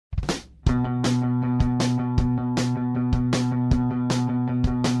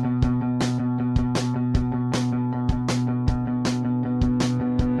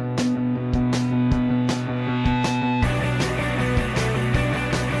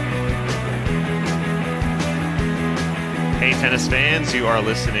Hey, tennis fans, you are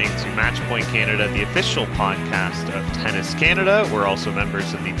listening to Matchpoint Canada, the official podcast of Tennis Canada. We're also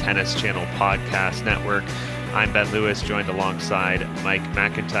members of the Tennis Channel Podcast Network. I'm Ben Lewis, joined alongside Mike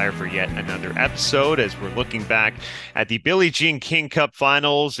McIntyre for yet another episode as we're looking back at the Billie Jean King Cup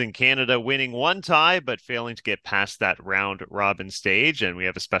finals in Canada, winning one tie but failing to get past that round robin stage. And we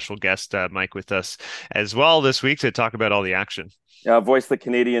have a special guest, Mike, with us as well this week to talk about all the action. Yeah, a voice that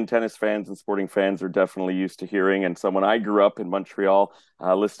Canadian tennis fans and sporting fans are definitely used to hearing, and someone I grew up in Montreal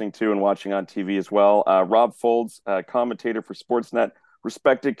listening to and watching on TV as well. Rob Folds, commentator for Sportsnet,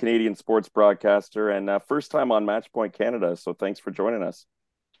 respected Canadian sports broadcaster, and first time on Matchpoint Canada. So thanks for joining us.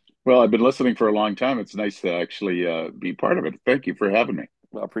 Well, I've been listening for a long time. It's nice to actually be part of it. Thank you for having me.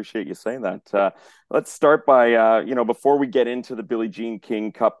 I appreciate you saying that. Let's start by, before we get into the Billie Jean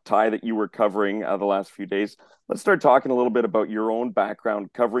King Cup tie that you were covering the last few days, let's start talking a little bit about your own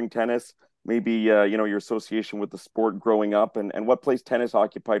background covering tennis, maybe, your association with the sport growing up and what place tennis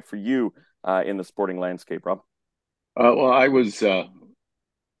occupied for you in the sporting landscape, Rob. Well, I was, well,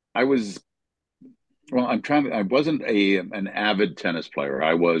 I wasn't an avid tennis player.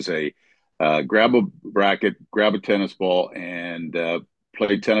 I was grab a racket, grab a tennis ball, and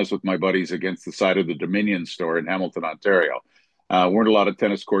played tennis with my buddies against the side of the Dominion store in Hamilton, Ontario. Weren't a lot of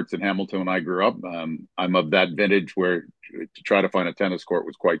tennis courts in Hamilton when I grew up. I'm of that vintage where to try to find a tennis court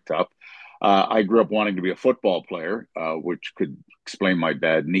was quite tough. I grew up wanting to be a football player, which could explain my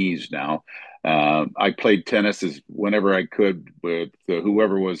bad knees now. I played tennis whenever I could with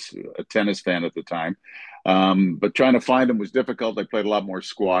whoever was a tennis fan at the time. But trying to find them was difficult. I played a lot more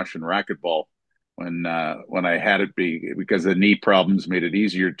squash and racquetball when I had it because the knee problems made it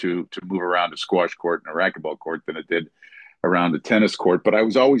easier to move around a squash court and a racquetball court than it did around a tennis court. But I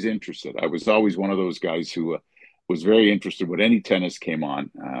was always interested. I was always one of those guys who was very interested when any tennis came on.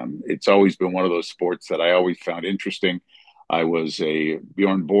 It's always been one of those sports that I always found interesting. I was a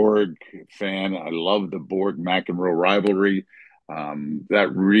Bjorn Borg fan. I loved the Borg McEnroe rivalry.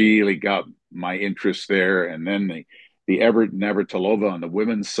 That really got my interest there. And then the Everett Navratilova on the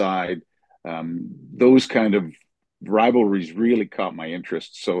women's side. Those kind of rivalries really caught my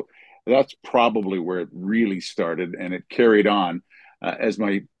interest. So that's probably where it really started, and it carried on. As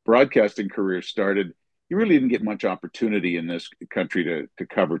my broadcasting career started, you really didn't get much opportunity in this country to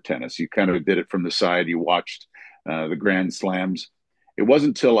cover tennis. You kind of did it from the side. You watched the Grand Slams. It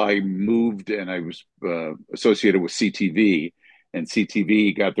wasn't until I moved and I was associated with CTV, and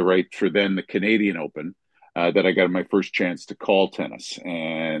CTV got the right for then the Canadian Open, that I got my first chance to call tennis.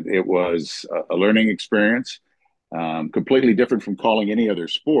 And it was a learning experience, completely different from calling any other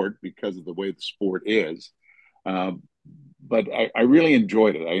sport because of the way the sport is. But I really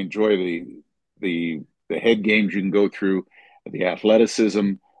enjoyed it. I enjoy the head games you can go through, the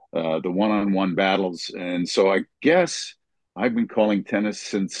athleticism, the one-on-one battles. And so I guess I've been calling tennis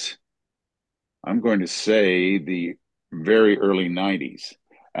since, I'm going to say, the very early 90s.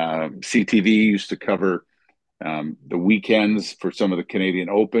 CTV used to cover the weekends for some of the Canadian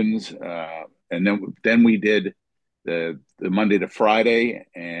Opens, and then we did the Monday to Friday,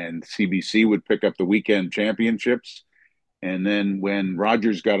 and CBC would pick up the weekend championships. And then when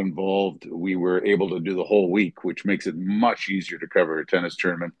Rogers got involved, we were able to do the whole week, which makes it much easier to cover a tennis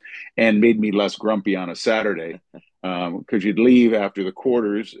tournament and made me less grumpy on a Saturday, because you'd leave after the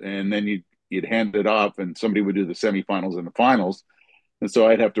quarters and then you'd hand it off and somebody would do the semifinals and the finals. And so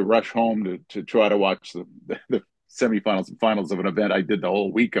I'd have to rush home to try to watch the semifinals and finals of an event I did the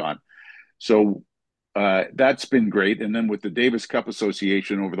whole week on. So that's been great. And then with the Davis Cup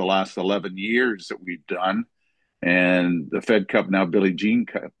Association over the last 11 years that we've done, and the Fed Cup, now Billie Jean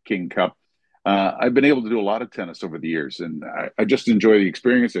King Cup, I've been able to do a lot of tennis over the years. And I just enjoy the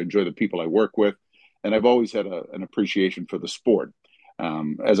experience. I enjoy the people I work with. And I've always had an appreciation for the sport.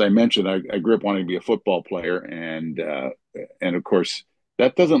 As I mentioned, I grew up wanting to be a football player. And of course,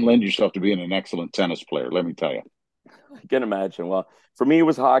 that doesn't lend yourself to being an excellent tennis player, let me tell you. I can imagine. Well, for me, it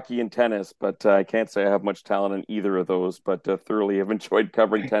was hockey and tennis, but I can't say I have much talent in either of those, but thoroughly have enjoyed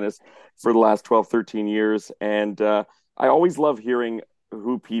covering tennis for the last 12, 13 years. And I always love hearing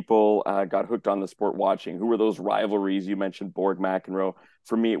who people got hooked on the sport watching. Who were those rivalries? You mentioned Borg McEnroe.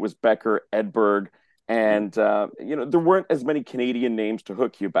 For me, it was Becker, Edberg. And, there weren't as many Canadian names to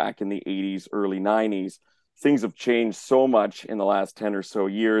hook you back in the 80s, early 90s. Things have changed so much in the last 10 or so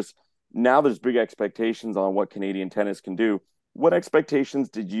years. Now there's big expectations on what Canadian tennis can do. What expectations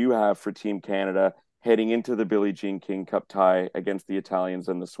did you have for Team Canada heading into the Billie Jean King Cup tie against the Italians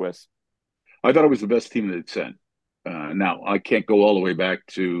and the Swiss? I thought it was the best team that it sent. Now, I can't go all the way back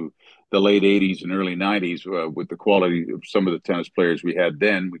to the late 80s and early 90s with the quality of some of the tennis players we had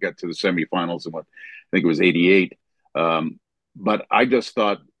then. We got to the semifinals in I think it was 88. But I just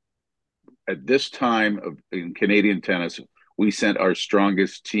thought at this time in Canadian tennis, we sent our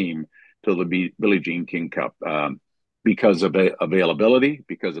strongest team to the Billie Jean King Cup because of availability,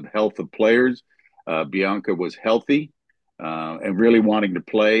 because of health of players. Bianca was healthy and really wanting to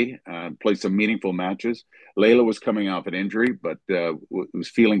play some meaningful matches. Layla was coming off an injury, but was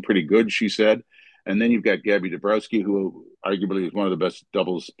feeling pretty good, she said. And then you've got Gabby Dabrowski, who arguably is one of the best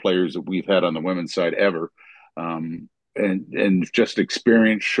doubles players that we've had on the women's side ever. And just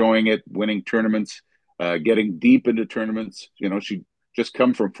experience showing it, winning tournaments, getting deep into tournaments. She just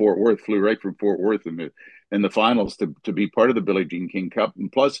come from Fort Worth, flew right from Fort Worth in the finals to be part of the Billie Jean King Cup.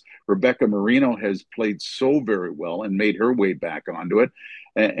 And plus, Rebecca Marino has played so very well and made her way back onto it.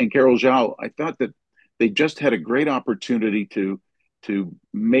 And Carol Zhao, I thought that they just had a great opportunity to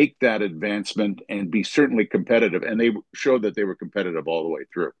make that advancement and be certainly competitive. And they showed that they were competitive all the way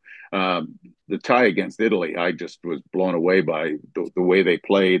through. The tie against Italy, I just was blown away by the way they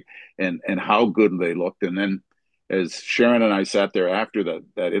played and how good they looked. And then as Sharon and I sat there after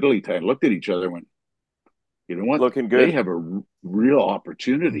that Italy tie and looked at each other and went, you know what? Looking good. They have a real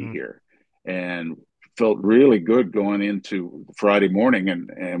opportunity here, and felt really good going into Friday morning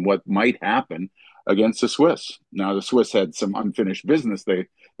and what might happen against the Swiss. Now the Swiss had some unfinished business they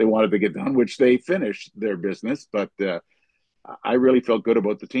wanted to get done, which they finished their business. But I really felt good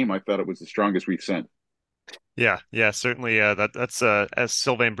about the team. I thought it was the strongest we've sent. Yeah, certainly. That's as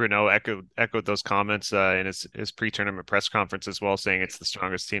Sylvain Bruno echoed those comments in his pre-tournament press conference as well, saying it's the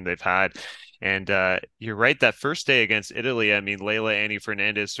strongest team they've had. And you're right, that first day against Italy, I mean, Leylah Annie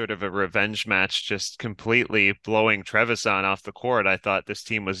Fernandez, sort of a revenge match, just completely blowing Trevisan off the court. I thought this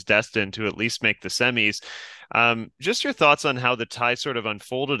team was destined to at least make the semis. Just your thoughts on how the tie sort of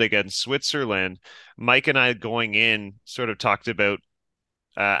unfolded against Switzerland. Mike and I going in sort of talked about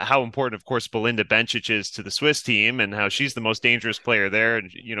how important, of course, Belinda Bencic is to the Swiss team and how she's the most dangerous player there. And,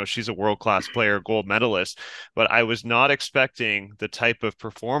 she's a world-class player, gold medalist. But I was not expecting the type of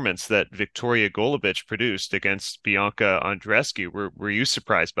performance that Victoria Golubic produced against Bianca Andreescu. Were you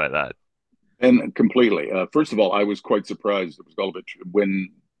surprised by that? And completely. First of all, I was quite surprised it was Golubic when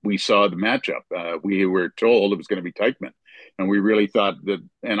we saw the matchup. We were told it was going to be Teichmann. And we really thought that,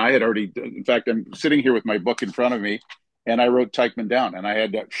 and I had already, in fact, I'm sitting here with my book in front of me, and I wrote Teichmann down, and I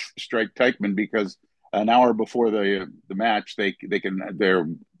had to strike Teichmann because an hour before the match, they can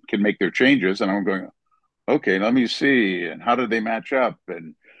make their changes, and I'm going, okay, let me see, and how did they match up?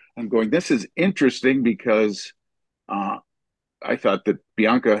 And I'm going, this is interesting because I thought that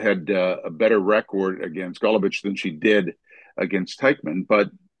Bianca had a better record against Golubic than she did against Teichmann,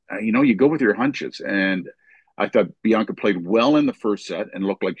 but you go with your hunches, and I thought Bianca played well in the first set and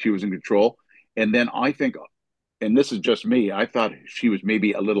looked like she was in control, and then I think. And this is just me, I thought she was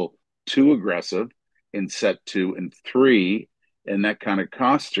maybe a little too aggressive in set 2 and 3, and that kind of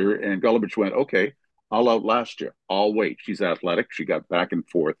cost her. And Golubic went, okay, I'll outlast you. I'll wait. She's athletic. She got back and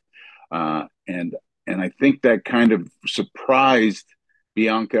forth. And I think that kind of surprised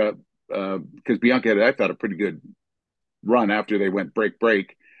Bianca because Bianca had, I thought, a pretty good run after they went break. They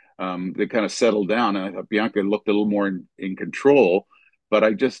kind of settled down, and I thought Bianca looked a little more in control. But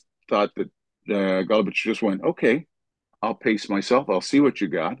I just thought that Golubic just went, okay, I'll pace myself. I'll see what you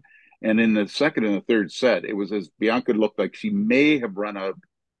got. And in the second and the third set, it was as Bianca looked like she may have run out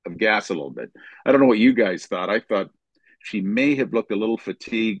of gas a little bit. I don't know what you guys thought. I thought she may have looked a little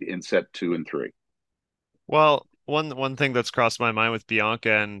fatigued in set 2 and 3. Well, one thing that's crossed my mind with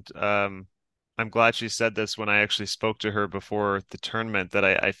Bianca, and I'm glad she said this when I actually spoke to her before the tournament, that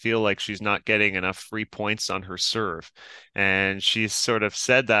I feel like she's not getting enough free points on her serve. And she's sort of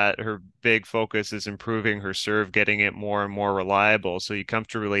said that her big focus is improving her serve, getting it more and more reliable. So you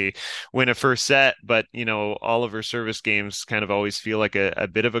comfortably win a first set, but all of her service games kind of always feel like a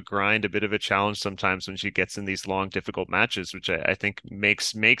bit of a grind, a bit of a challenge sometimes when she gets in these long, difficult matches, which I think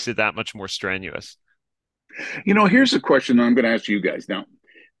makes it that much more strenuous. Here's a question I'm going to ask you guys now.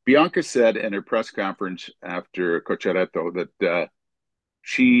 Bianca said in her press conference after Cocciaretto that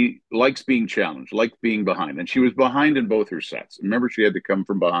she likes being challenged, likes being behind. And she was behind in both her sets. Remember, she had to come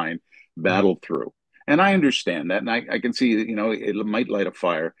from behind, battle through. And I understand that. And I can see, it might light a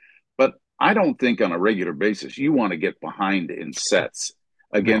fire. But I don't think on a regular basis you want to get behind in sets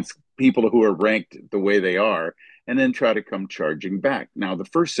against people who are ranked the way they are and then try to come charging back. Now, the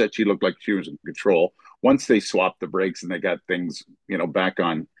first set, she looked like she was in control. Once they swapped the breaks and they got things, back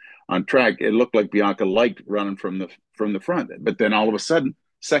on track, it looked like Bianca liked running from the front. But then all of a sudden,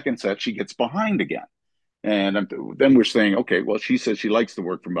 second set, she gets behind again. And then we're saying, okay, well, she says she likes to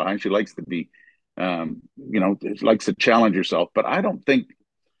work from behind. She likes to be, likes to challenge herself. But I don't think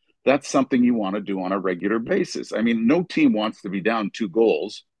that's something you want to do on a regular basis. I mean, no team wants to be down 2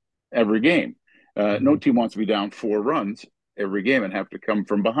 goals every game. No team wants to be down 4 runs every game and have to come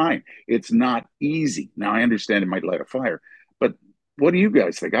from behind. It's not easy. Now, I understand it might light a fire, but what do you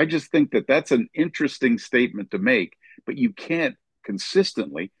guys think? I just think that that's an interesting statement to make, but you can't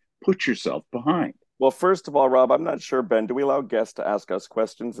consistently put yourself behind. Well, first of all, Rob, I'm not sure, Ben, do we allow guests to ask us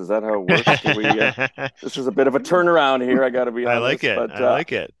questions? Is that how it works? Do we? This is a bit of a turnaround here. I got to be I honest, like it. but I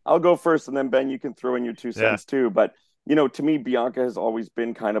like it. I'll go first, and then Ben, you can throw in your two Yeah. cents too. But to me, Bianca has always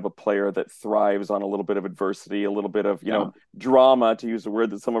been kind of a player that thrives on a little bit of adversity, a little bit of Yeah. drama, to use a word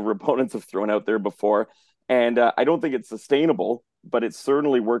that some of her opponents have thrown out there before. And I don't think it's sustainable, but it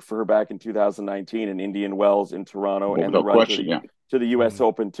certainly worked for her back in 2019 in Indian Wells in Toronto Well, and the without run question, yeah. to the U.S. Mhm.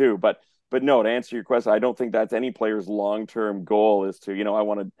 Open too. But no, to answer your question, I don't think that's any player's long-term goal is to, I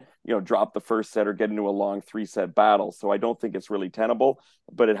want to, drop the first set or get into a long 3-set battle. So I don't think it's really tenable,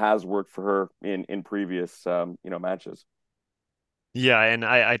 but it has worked for her in previous, matches. Yeah, and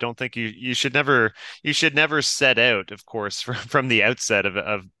I don't think you should never set out, of course, from the outset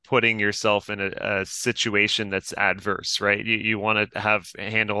of putting yourself in a situation that's adverse, right? You want to have a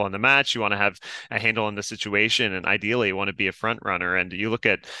handle on the match, you want to have a handle on the situation, and ideally you want to be a front runner. And you look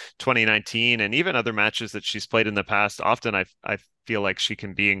at 2019 and even other matches that she's played in the past, often I feel like she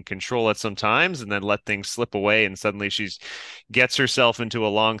can be in control at some times and then let things slip away, and suddenly she's gets herself into a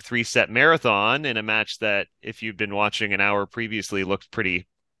long 3-set marathon in a match that, if you've been watching an hour previously, looked pretty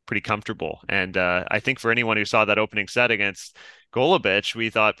comfortable. And I think for anyone who saw that opening set against Golubic, we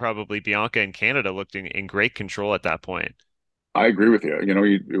thought probably Bianca in Canada looked in great control at that point. I agree with you.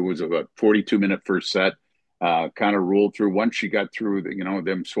 It was about 42-minute first set, kind of rolled through. Once she got through,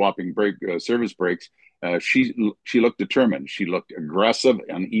 them swapping service breaks, she looked determined. She looked aggressive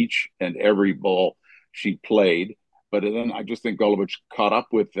on each and every ball she played. But then I just think Golubic caught up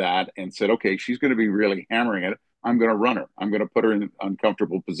with that and said, okay, she's going to be really hammering it. I'm going to run her. I'm going to put her in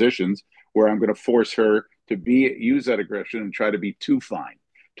uncomfortable positions where I'm going to force her to use that aggression and try to be too fine,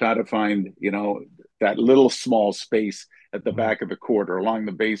 try to find, that little small space at the Mhm. back of the court or along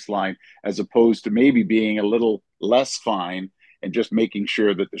the baseline, as opposed to maybe being a little less fine and just making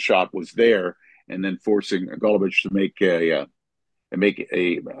sure that the shot was there, and then forcing Golubic to make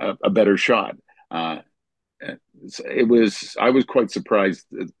a better shot. I was quite surprised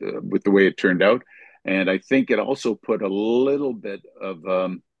with the way it turned out, and I think it also put a little bit of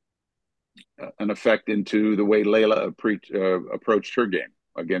an effect into the way Layla approached her game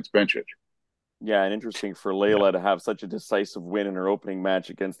against Bencic. Yeah, and interesting for Yeah. Layla to have such a decisive win in her opening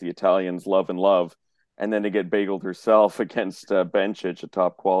match against the Italians, Love and Love, and then to get bageled herself against Bencic, a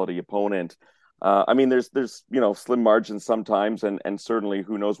top quality opponent. I mean, there's slim margins sometimes, and certainly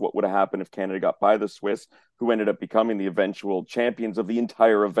who knows what would have happened if Canada got by the Swiss, who ended up becoming the eventual champions of the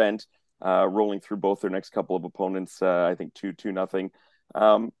entire event, rolling through both their next couple of opponents. I think 2-2 nothing.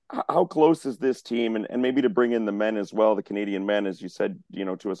 How close is this team, and maybe to bring in the men as well, the Canadian men, as you said,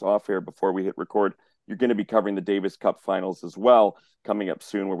 to us off air before we hit record, you're going to be covering the Davis Cup finals as well coming up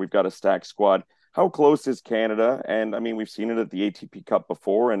soon, where we've got a stacked squad. How close is Canada? And I mean, we've seen it at the ATP Cup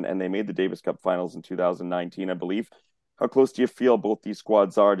before, and they made the Davis Cup finals in 2019, I believe. How close do you feel both these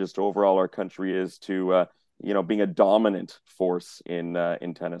squads are, just overall our country is to being a dominant force in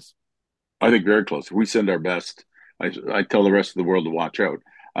tennis? I think very close. We send our best. I tell the rest of the world to watch out.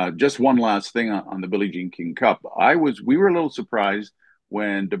 Just one last thing on the Billie Jean King Cup. We were a little surprised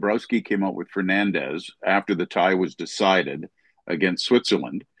when Dabrowski came out with Fernandez after the tie was decided against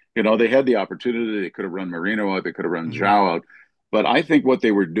Switzerland. They had the opportunity. They could have run Marino out. They could have run Mhm. Zhao out. But I think what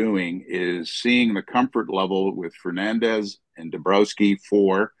they were doing is seeing the comfort level with Fernandez and Dabrowski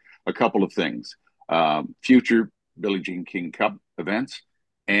for a couple of things. Future Billie Jean King Cup events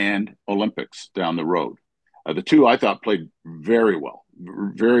and Olympics down the road. The two I thought played very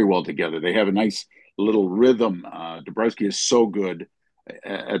well together. They have a nice little rhythm. Dabrowski is so good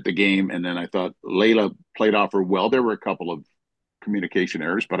at the game, and then I thought Layla played off her well. There were a couple of communication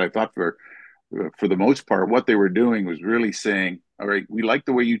errors, but I thought for the most part, what they were doing was really saying, "All right, we like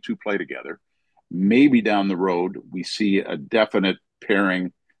the way you two play together. Maybe down the road we see a definite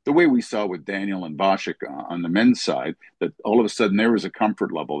pairing." The way we saw with Daniel and Boschik on the men's side, that all of a sudden there was a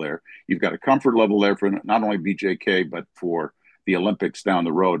comfort level there. You've got a comfort level there for not only BJK, but for the Olympics down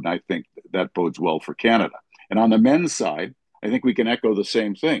the road. And I think that bodes well for Canada. And on the men's side, I think we can echo the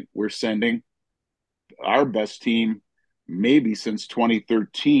same thing. We're sending our best team maybe since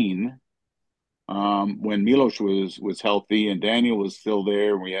 2013, when Milos was healthy and Daniel was still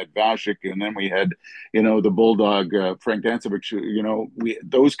there. We had Vashik, and then we had, the Bulldog Frank Dancevic. We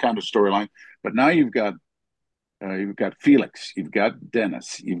those kind of storyline. But now you've got You've got Felix, you've got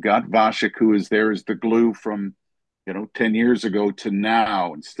Dennis, you've got Vasek, who is there as the glue from 10 years ago to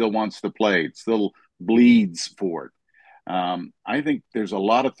now and still wants to play. It still bleeds for it. I think there's a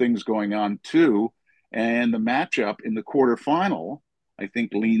lot of things going on too. And the matchup in the quarterfinal, I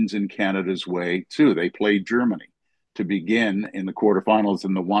think, leans in Canada's way too. They play Germany to begin in the quarterfinals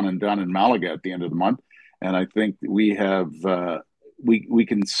in the one and done in Malaga at the end of the month. And I think we have we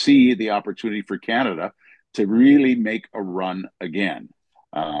can see the opportunity for Canada to really make a run again.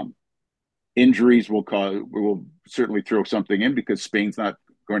 Injuries will certainly throw something in because Spain's not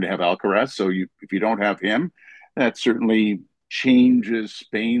going to have Alcaraz. So if you don't have him, that certainly changes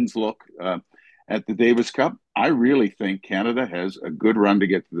Spain's look at the Davis Cup. I really think Canada has a good run to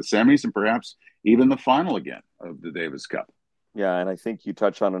get to the semis and perhaps even the final again of the Davis Cup. Yeah, and I think you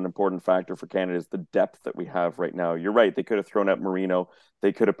touch on an important factor for Canada is the depth that we have right now. You're right. They could have thrown out Marino.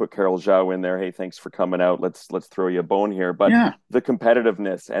 They could have put Carol Zhao in there. Hey, thanks for coming out. Let's throw you a bone here. But the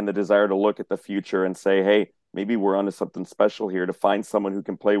competitiveness and the desire to look at the future and say, hey, maybe we're onto something special here, to find someone who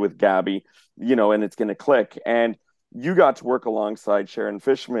can play with Gabby, and it's going to click. And you got to work alongside Sharon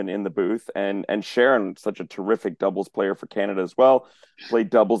Fishman in the booth, and Sharon, such a terrific doubles player for Canada as well, played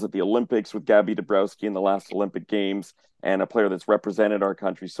doubles at the Olympics with Gabby Dabrowski in the last Olympic Games, and a player that's represented our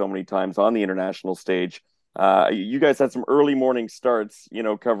country so many times on the international stage. You guys had some early morning starts,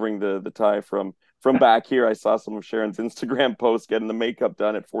 covering the tie from back here. I saw some of Sharon's Instagram posts getting the makeup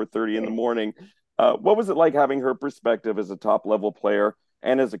done at 4:30 in the morning. What was it like having her perspective as a top level player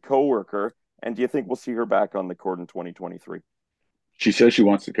and as a coworker? And do you think we'll see her back on the court in 2023? She says she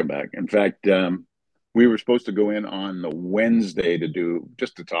wants to come back. In fact, we were supposed to go in on the Wednesday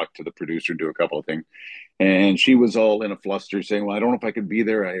just to talk to the producer, do a couple of things. And she was all in a fluster saying, well, I don't know if I could be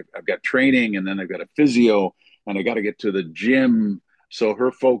there. I've got training and then I've got a physio and I got to get to the gym. So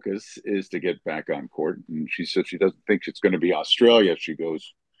her focus is to get back on court. And she said she doesn't think it's going to be Australia she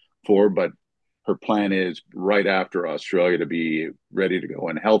goes for, but her plan is right after Australia to be ready to go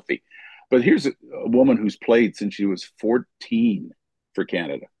and healthy. But here's a woman who's played since she was 14 for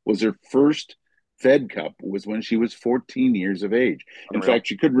Canada. Was her first Fed Cup was when she was 14 years of age. In fact,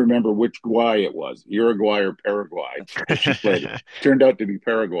 she couldn't remember which Guay it was, Uruguay or Paraguay. She played. Turned out to be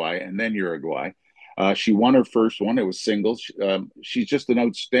Paraguay and then Uruguay. She won her first one. It was singles. She's just an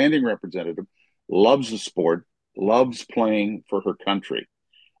outstanding representative, loves the sport, loves playing for her country.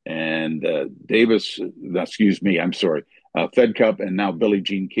 And Fed Cup and now Billie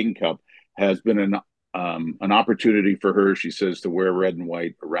Jean King Cup has been an opportunity for her, she says, to wear red and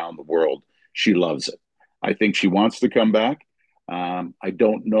white around the world. She loves it. I think she wants to come back. I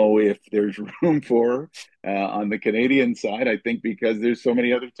don't know if there's room for her on the Canadian side. I think because there's so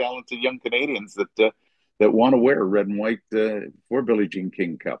many other talented young Canadians that want to wear red and white for Billie Jean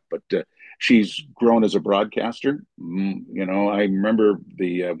King Cup. But she's grown as a broadcaster. I remember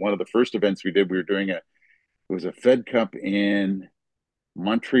one of the first events we did. We were doing it was a Fed Cup in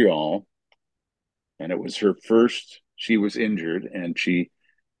Montreal. And it was her first, she was injured, and she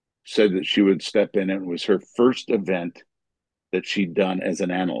said that she would step in. It was her first event that she'd done as an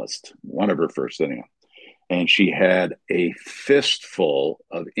analyst, one of her first anyhow. And she had a fistful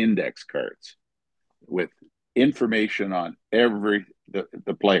of index cards with information on the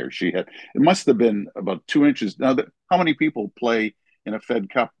player she had. It must have been about 2 inches. Now, how many people play in a Fed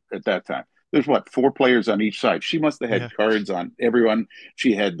Cup at that time? There's 4 players on each side. She must have had cards on everyone.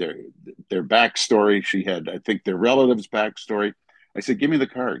 She had their backstory. She had, I think, their relatives' backstory. I said, give me the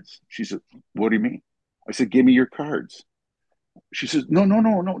cards. She said, what do you mean? I said, give me your cards. She says,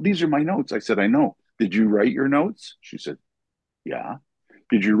 no. These are my notes. I said, I know. Did you write your notes? She said, yeah.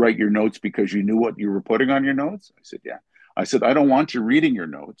 Did you write your notes because you knew what you were putting on your notes? I said, yeah. I said, I don't want you reading your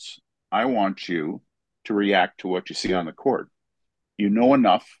notes. I want you to react to what you see on the court. You know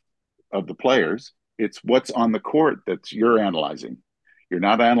enough of the players. It's what's on the court that's you're analyzing. You're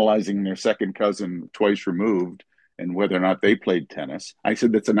not analyzing their second cousin twice removed and whether or not they played tennis. I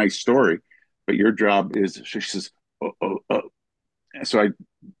said, that's a nice story, but your job is, she says, oh. So I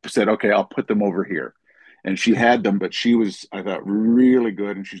said, okay, I'll put them over here. And she had them, but she was, I thought, really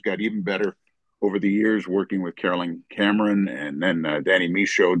good. And she's got even better over the years working with Carolyn Cameron and then Danny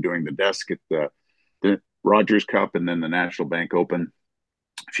Michaud doing the desk at the Rogers Cup and then the National Bank Open.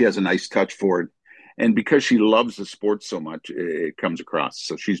 She has a nice touch for it, and because she loves the sport so much, it comes across.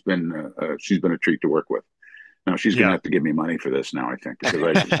 So she's been a treat to work with. Now she's going to have to give me money for this now, I think,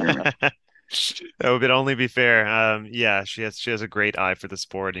 because That would only be fair. Yeah, she has a great eye for the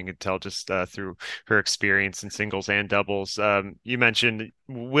sport. You can tell just through her experience in singles and doubles. You mentioned,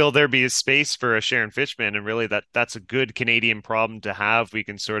 will there be a space for a Sharon Fishman? And really, that's a good Canadian problem to have. We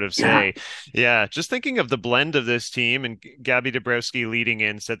can sort of Yeah. say, yeah. Just thinking of the blend of this team, and Gabby Dabrowski leading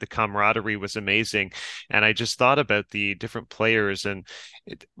in said the camaraderie was amazing, and I just thought about the different players, and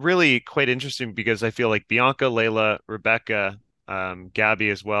it really quite interesting because I feel like Bianca, Layla, Rebecca, Gabby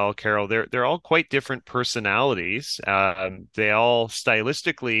as well, Carol. They're all quite different personalities. They all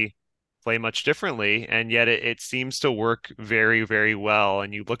stylistically play much differently, and yet it seems to work very, very well.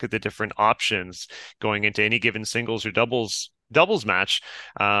 And you look at the different options going into any given singles or doubles match,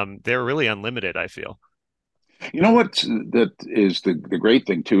 they're really unlimited, I feel. You know what? That is the great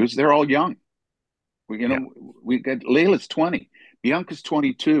thing too is they're all young. We, you Yeah. know, we got Layla's 20, Bianca's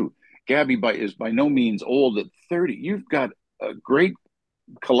 22, Gabby is by no means old at 30. You've got a great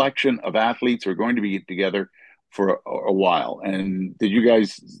collection of athletes who are going to be together for a while. And did you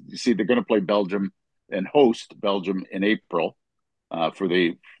guys see they're going to play Belgium and host Belgium in April for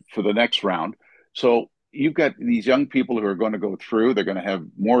the next round? So you've got these young people who are going to go through. They're going to have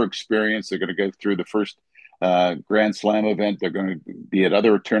more experience. They're going to go through the first Grand Slam event. They're going to be at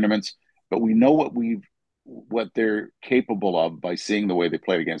other tournaments, but we know what they're capable of by seeing the way they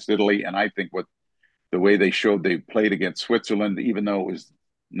played against Italy, and I think what the way they showed they played against Switzerland, even though it was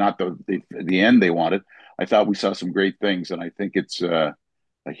not the end they wanted. I thought we saw some great things, and I think it's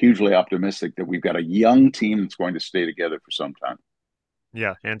hugely optimistic that we've got a young team that's going to stay together for some time.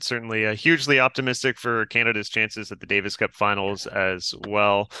 Yeah, and certainly hugely optimistic for Canada's chances at the Davis Cup finals as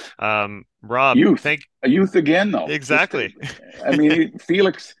well. Rob, Youth, thank a youth again, though. Just, exactly. I mean,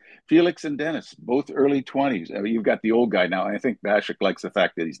 Felix and Dennis, both early 20s. I mean, you've got the old guy now. I think Bashik likes the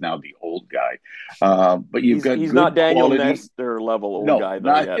fact that he's now the old guy. But you've got He's not good Daniel quality. Nestor level old No, guy though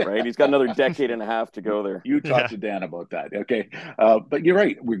not yet, right? He's got another decade and a half to go there. you talk Yeah, to Dan about that. Okay. But you're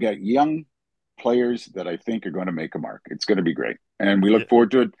right. We've got young players that I think are going to make a mark. It's going to be great. And we yeah. look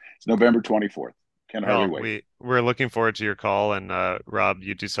forward to it. It's November 24th. Can hardly Well, wait. we're looking forward to your call, and Rob,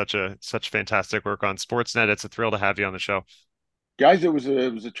 you do such fantastic work on Sportsnet. It's a thrill to have you on the show. Guys, it was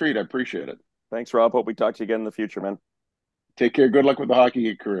a treat. I appreciate it. Thanks, Rob. Hope we talk to you again in the future, man. Take care. Good luck with the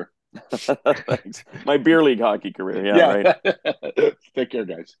hockey career. Thanks. My beer league hockey career. Yeah, right. Yeah. Take care,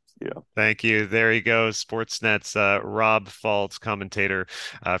 guys. Yeah. Thank you. There he goes, Sportsnet's Rob Faulds, commentator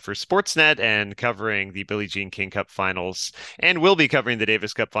for Sportsnet and covering the Billie Jean King Cup finals, and will be covering the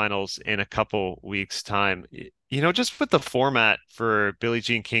Davis Cup finals in a couple weeks' time. You know, just with the format for Billie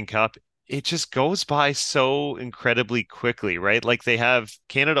Jean King Cup, it just goes by so incredibly quickly, right? Like they have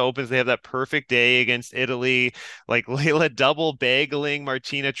Canada Opens, they have that perfect day against Italy, like Layla double bageling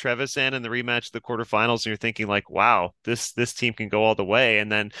Martina Trevisan in the rematch of the quarterfinals, and you're thinking like, wow, this team can go all the way,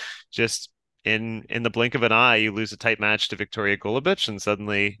 and then just in the blink of an eye, you lose a tight match to Victoria Golubic, and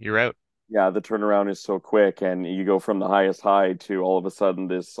suddenly you're out. Yeah, the turnaround is so quick, and you go from the highest high to all of a sudden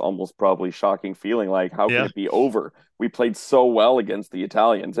this almost probably shocking feeling like, how can Yeah, it be over? We played so well against the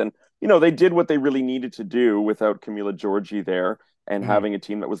Italians. And, you know, they did what they really needed to do without Camila Giorgi there and mhm. having a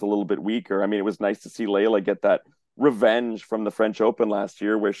team that was a little bit weaker. I mean, it was nice to see Layla get that revenge from the French Open last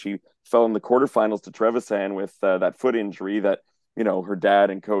year where she fell in the quarterfinals to Trevisan with that foot injury that, you know, her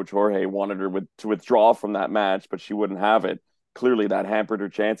dad and coach Jorge wanted her to withdraw from that match, but she wouldn't have it. Clearly that hampered her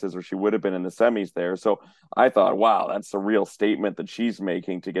chances or she would have been in the semis there. So I thought, wow, that's a real statement that she's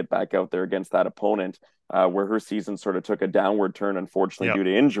making to get back out there against that opponent where her season sort of took a downward turn, unfortunately, Yep. due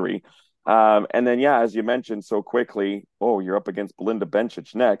to injury. And then, yeah, as you mentioned so quickly, oh, you're up against Belinda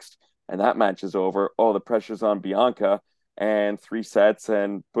Bencic next, and that match is over. Oh, the pressure's on Bianca, and 3 sets,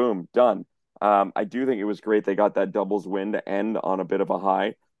 and boom, done. I do think it was great they got that doubles win to end on a bit of a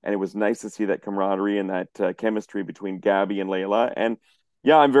high and it was nice to see that camaraderie and that chemistry between Gabby and Layla. And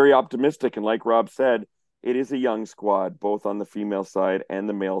yeah, I'm very optimistic. And like Rob said, it is a young squad, both on the female side and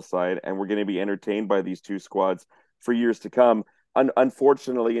the male side, and we're going to be entertained by these two squads for years to come.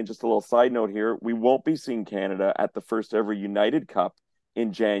 Unfortunately, and just a little side note here, we won't be seeing Canada at the first ever United Cup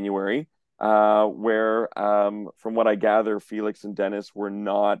in January, where, from what I gather, Felix and Dennis were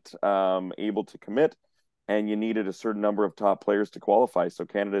not able to commit and you needed a certain number of top players to qualify. So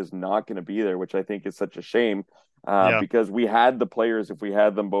Canada is not going to be there, which I think is such a shame Yeah. because we had the players, if we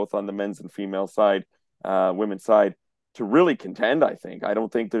had them both on the men's and female side, women's side, to really contend, I think. I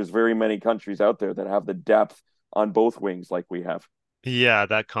don't think there's very many countries out there that have the depth on both wings like we have. Yeah,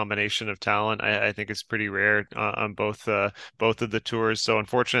 that combination of talent, I think is pretty rare on both of the tours. So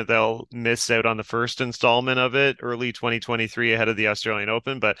unfortunate they'll miss out on the first installment of it early 2023 ahead of the Australian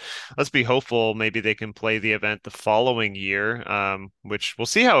Open. But let's be hopeful. Maybe they can play the event the following year, which we'll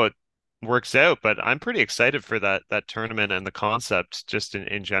see how it works out. But I'm pretty excited for that tournament and the concept just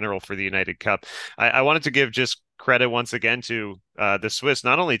in general for the United Cup. I wanted to give just credit once again to the Swiss,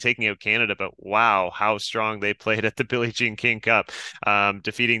 not only taking out Canada, but wow, how strong they played at the Billie Jean King Cup,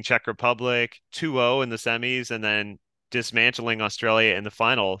 defeating Czech Republic 2-0 in the semis and then dismantling Australia in the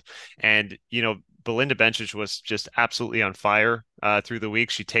final. And, Belinda Bencic was just absolutely on fire through the week.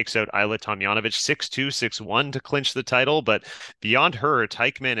 She takes out Ayla Tomljanovic 6-2, 6-1 to clinch the title. But beyond her,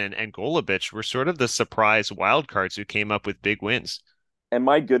 Teichmann and Golubic were sort of the surprise wild cards who came up with big wins. And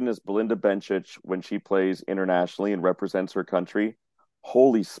my goodness, Belinda Bencic, when she plays internationally and represents her country,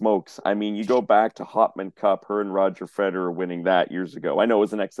 holy smokes. I mean, you go back to Hopman Cup, her and Roger Federer winning that years ago. I know it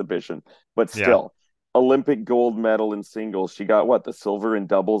was an exhibition, but Yeah. still, Olympic gold medal in singles. She got what, the silver in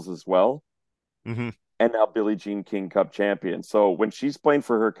doubles as well? Hmm. And now Billie Jean King Cup champion. So when she's playing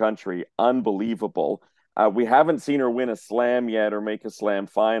for her country, unbelievable. We haven't seen her win a slam yet or make a slam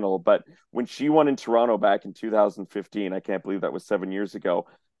final, but when she won in Toronto back in 2015, I can't believe that was 7 years ago.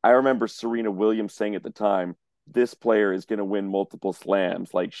 I remember Serena Williams saying at the time, this player is going to win multiple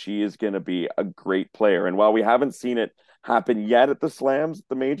slams. Like she is going to be a great player. And while we haven't seen it happen yet at the slams,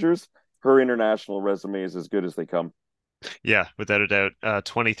 the majors, her international resume is as good as they come. Yeah, without a doubt.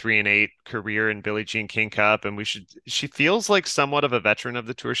 23-8 career in Billie Jean King Cup, and she feels like somewhat of a veteran of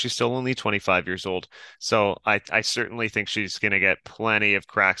the tour. She's still only 25 years old. So I certainly think she's going to get plenty of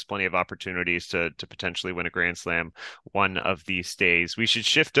cracks, plenty of opportunities to potentially win a Grand Slam one of these days. We should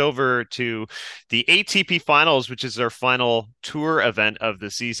shift over to the ATP Finals, which is our final tour event of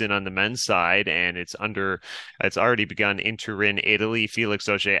the season on the men's side, and it's already begun in Turin, Italy. Felix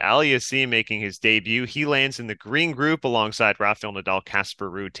Auger-Aliassime making his debut. He lands in the green group alongside Rafael Nadal,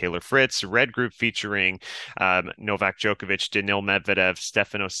 Casper Ruud, Taylor Fritz. Red group featuring Novak Djokovic, Daniil Medvedev,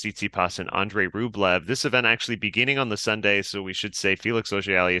 Stefanos Tsitsipas, and Andrei Rublev. This event actually beginning on the Sunday, so we should say Felix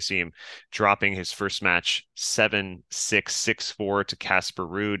Auger-Aliassime dropping his first match 7-6, 6-4 to Casper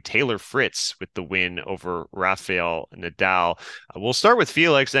Ruud. Taylor Fritz with the win over Rafael Nadal. We'll start with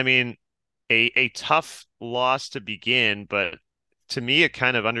Felix. I mean, a tough loss to begin, but to me, it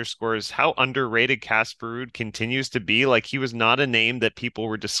kind of underscores how underrated Casper Ruud continues to be. Like he was not a name that people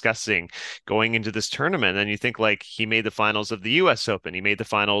were discussing going into this tournament. And you think like he made the finals of the US Open, he made the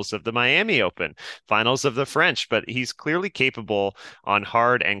finals of the Miami Open, finals of the French, but he's clearly capable on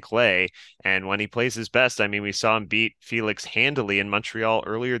hard and clay. And when he plays his best, I mean, we saw him beat Felix handily in Montreal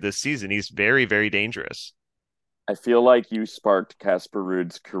earlier this season. He's very, very dangerous. I feel like you sparked Casper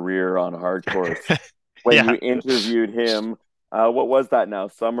Ruud's career on hard courts when Yeah. you interviewed him. What was that now?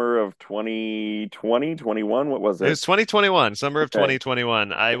 Summer of 2020, 21? What was It it? was 2021, summer of Okay.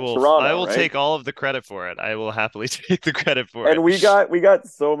 2021. I In will I Toronto, will right? take all of the credit for it. I will happily take the credit for And it. we got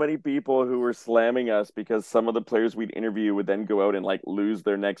so many people who were slamming us because some of the players we'd interview would then go out and like lose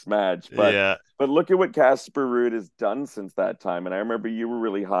their next match. Yeah. But look at what Casper Ruud has done since that time. And I remember you were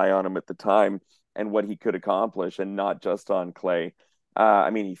really high on him at the time and what he could accomplish, and not just on clay. I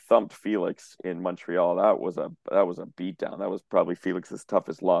mean, he thumped Felix in Montreal. That was a beatdown. That was probably Felix's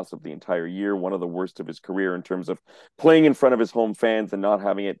toughest loss of the entire year, one of the worst of his career in terms of playing in front of his home fans and not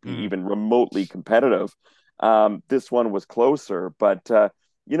having it be Mhm. even remotely competitive. This one was closer, but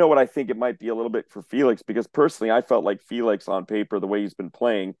you know what? I think it might be a little bit for Felix because personally, I felt like Felix on paper, the way he's been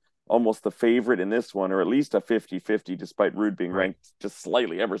playing, almost the favorite in this one, or at least a 50-50, despite Ruud being Right. ranked just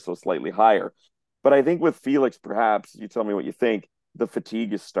slightly, ever so slightly higher. But I think with Felix, perhaps, you tell me what you think, the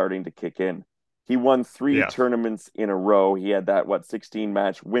fatigue is starting to kick in. He won three Yeah. tournaments in a row. He had that, 16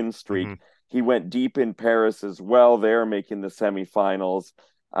 match win streak. Hmm. He went deep in Paris as well, there making the semifinals.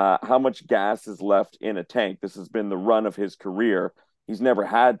 How much gas is left in a tank? This has been the run of his career. He's never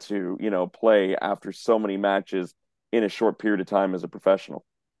had to, play after so many matches in a short period of time as a professional.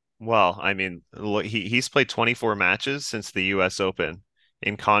 Well, I mean, look, he's played 24 matches since the US Open.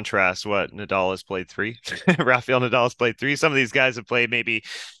 In contrast, what Nadal has played three. Rafael Nadal has played three. Some of these guys have played maybe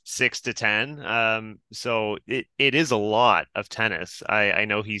 6 to 10. So it is a lot of tennis. I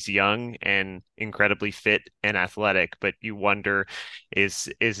know he's young and incredibly fit and athletic, but you wonder, is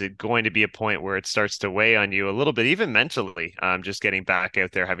it going to be a point where it starts to weigh on you a little bit, even mentally? Just getting back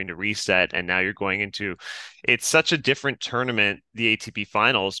out there, having to reset, and now you're going into it's such a different tournament, the ATP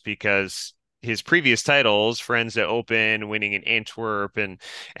Finals, because his previous titles, Firenze Open, winning in Antwerp, and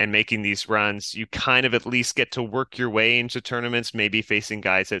making these runs, you kind of at least get to work your way into tournaments, maybe facing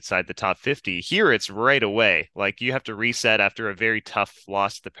guys outside the top 50. Here, it's right away. Like you have to reset after a very tough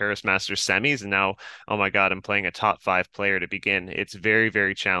loss to the Paris Masters semis, and now, oh my God, I'm playing a top five player to begin. It's very,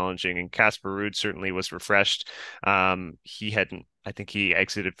 very challenging, and Casper Ruud certainly was refreshed. He hadn't. I think he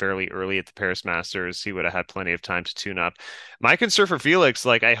exited fairly early at the Paris Masters. He would have had plenty of time to tune up. My concern for Felix,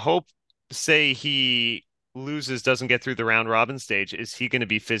 like I hope say he loses, doesn't get through the round robin stage, is he going to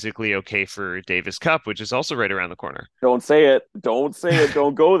be physically okay for Davis Cup, which is also right around the corner? Don't say it. Don't say it.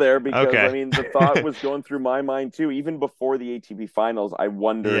 Don't go there because I Okay. mean the thought was going through my mind too. Even before the ATP finals, I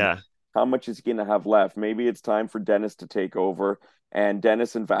wondered Yeah. how much is he going to have left. Maybe it's time for Dennis to take over. And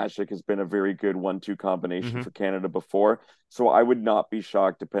Dennis and Vasek has been a very good 1-2 combination Hmm. for Canada before. So I would not be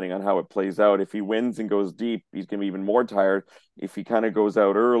shocked, depending on how it plays out. If he wins and goes deep, he's going to be even more tired. If he kind of goes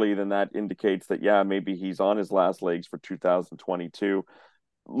out early, then that indicates that, yeah, maybe he's on his last legs for 2022.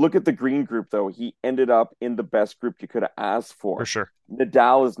 Look at the green group, though. He ended up in the best group you could have asked For for. sure.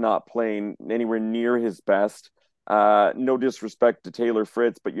 Nadal is not playing anywhere near his best. No disrespect to Taylor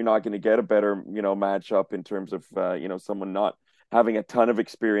Fritz, but you're not going to get a better, matchup in terms of, someone not having a ton of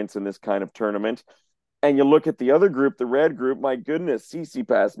experience in this kind of tournament. And you look at the other group, the red group, my goodness,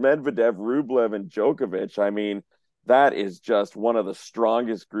 Tsitsipas, Medvedev, Rublev, and Djokovic. I mean, that is just one of the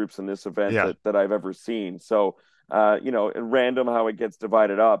strongest groups in this event Yeah. that I've ever seen. So, random how it gets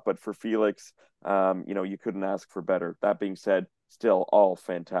divided up, but for Felix, you couldn't ask for better. That being said, still all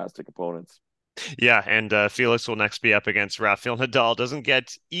fantastic opponents. Yeah, and Felix will next be up against Rafael Nadal. Doesn't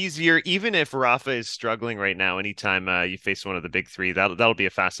get easier, even if Rafa is struggling right now. Anytime you face one of the big three, that'll be a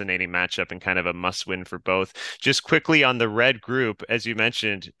fascinating matchup and kind of a must-win for both. Just quickly on the red group, as you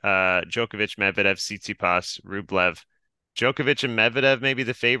mentioned, Djokovic, Medvedev, Tsitsipas, Rublev. Djokovic and Medvedev may be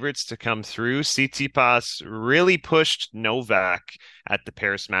the favorites to come through. Tsitsipas really pushed Novak at the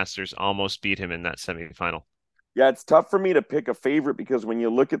Paris Masters, almost beat him in that semifinal. Yeah, it's tough for me to pick a favorite because when you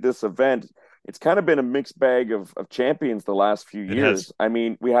look at this event, it's kind of been a mixed bag of champions the last few It has. years. I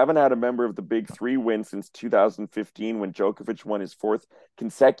mean, we haven't had a member of the big three win since 2015 when Djokovic won his fourth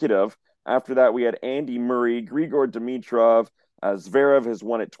consecutive. After that, we had Andy Murray, Grigor Dimitrov, Zverev has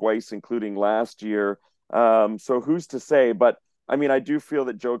won it twice, including last year. So who's to say? But I mean, I do feel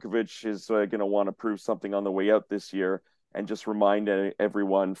that Djokovic is going to want to prove something on the way out this year and just remind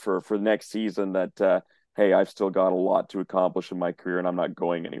everyone for next season that hey, I've still got a lot to accomplish in my career and I'm not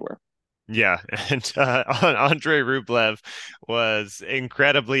going anywhere. Yeah, and Andrei Rublev was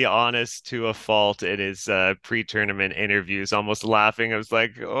incredibly honest to a fault in his pre-tournament interviews, almost laughing. I was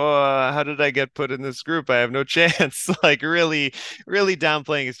like, "Oh, how did I get put in this group? I have no chance." Like really, really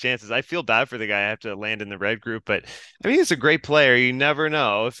downplaying his chances. I feel bad for the guy. I have to land in the red group, but I mean, he's a great player. You never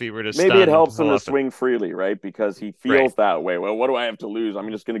know if he were to Maybe it stun, helps him pull to up and swing freely, right? Because he right. feels that way. Well, what do I have to lose?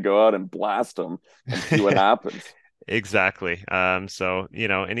 I'm just going to go out and blast him and see what happens. Exactly. So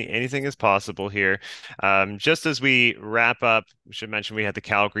anything is possible here. Just as we wrap up, we should mention we had the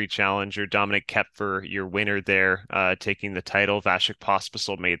Calgary Challenger, Dominic Kepfer, your winner there, taking the title. Vasek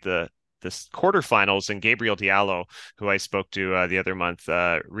Pospisil made the quarterfinals, and Gabriel Diallo, who I spoke to the other month,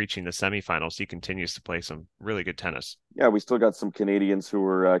 reaching the semifinals. He continues to play some really good tennis. Yeah, we still got some Canadians who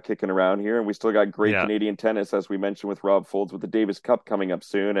are kicking around here, and we still got great Yeah. Canadian tennis, as we mentioned with Rob Folds with the Davis Cup coming up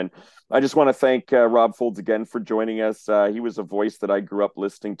soon. And I just want to thank Rob Folds again for joining us. He was a voice that I grew up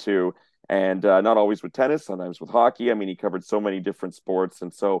listening to, and not always with tennis, sometimes with hockey. I mean, he covered so many different sports,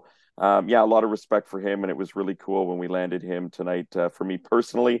 and so yeah, a lot of respect for him. And it was really cool when we landed him tonight for me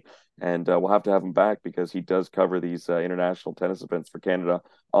personally. And we'll have to have him back because he does cover these international tennis events for Canada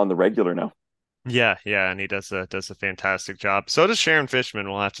on the regular now. Yeah, yeah, and he does a fantastic job. So does Sharon Fishman.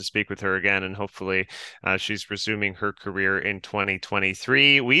 We'll have to speak with her again, and hopefully, she's resuming her career in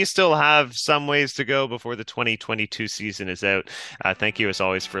 2023. We still have some ways to go before the 2022 season is out. Thank you, as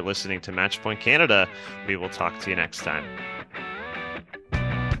always, for listening to Matchpoint Canada. We will talk to you next time.